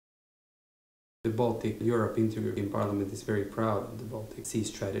The Baltic-Europe Intergroup in Parliament is very proud of the Baltic Sea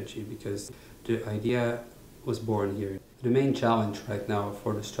strategy because the idea was born here. The main challenge right now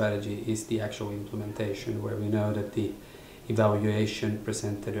for the strategy is the actual implementation, where we know that the evaluation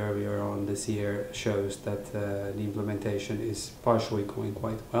presented earlier on this year shows that the implementation is partially going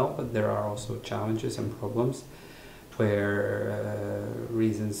quite well, but there are also challenges and problems where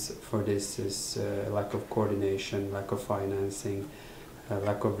reasons for this is lack of coordination, lack of financing,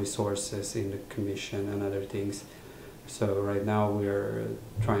 lack of resources in the Commission and other things. So right now we are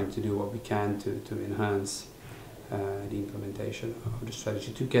trying to do what we can to enhance the implementation of the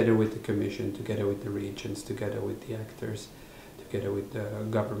strategy together with the Commission, together with the regions, together with the actors, together with the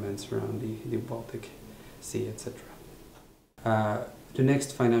governments around the Baltic Sea, etc. The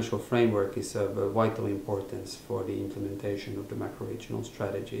next financial framework is of vital importance for the implementation of the macro-regional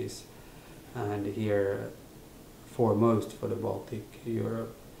strategies, and here foremost for the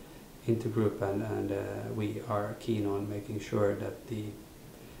Baltic-Europe Intergroup, and we are keen on making sure that the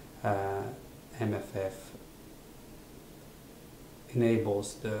MFF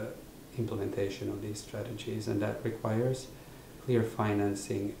enables the implementation of these strategies, and that requires clear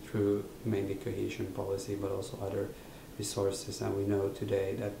financing through mainly cohesion policy but also other resources. And we know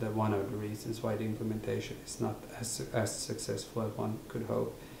today that one of the reasons why the implementation is not as successful as one could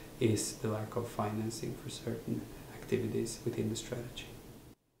hope is the lack of financing for certain activities within the strategy.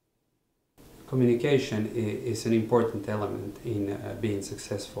 Communication is an important element in being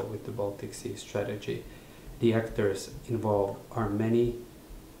successful with the Baltic Sea strategy. The actors involved are many,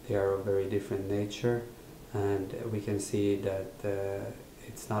 they are of very different nature, and we can see that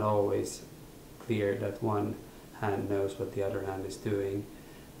it's not always clear that one hand knows what the other hand is doing,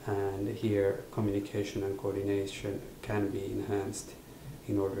 and here communication and coordination can be enhanced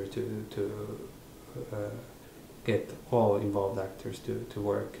in order to get all involved actors to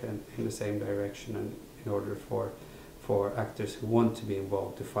work in the same direction, and in order for actors who want to be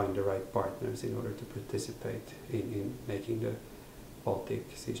involved to find the right partners in order to participate in making the Baltic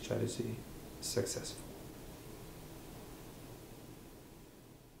Sea strategy successful.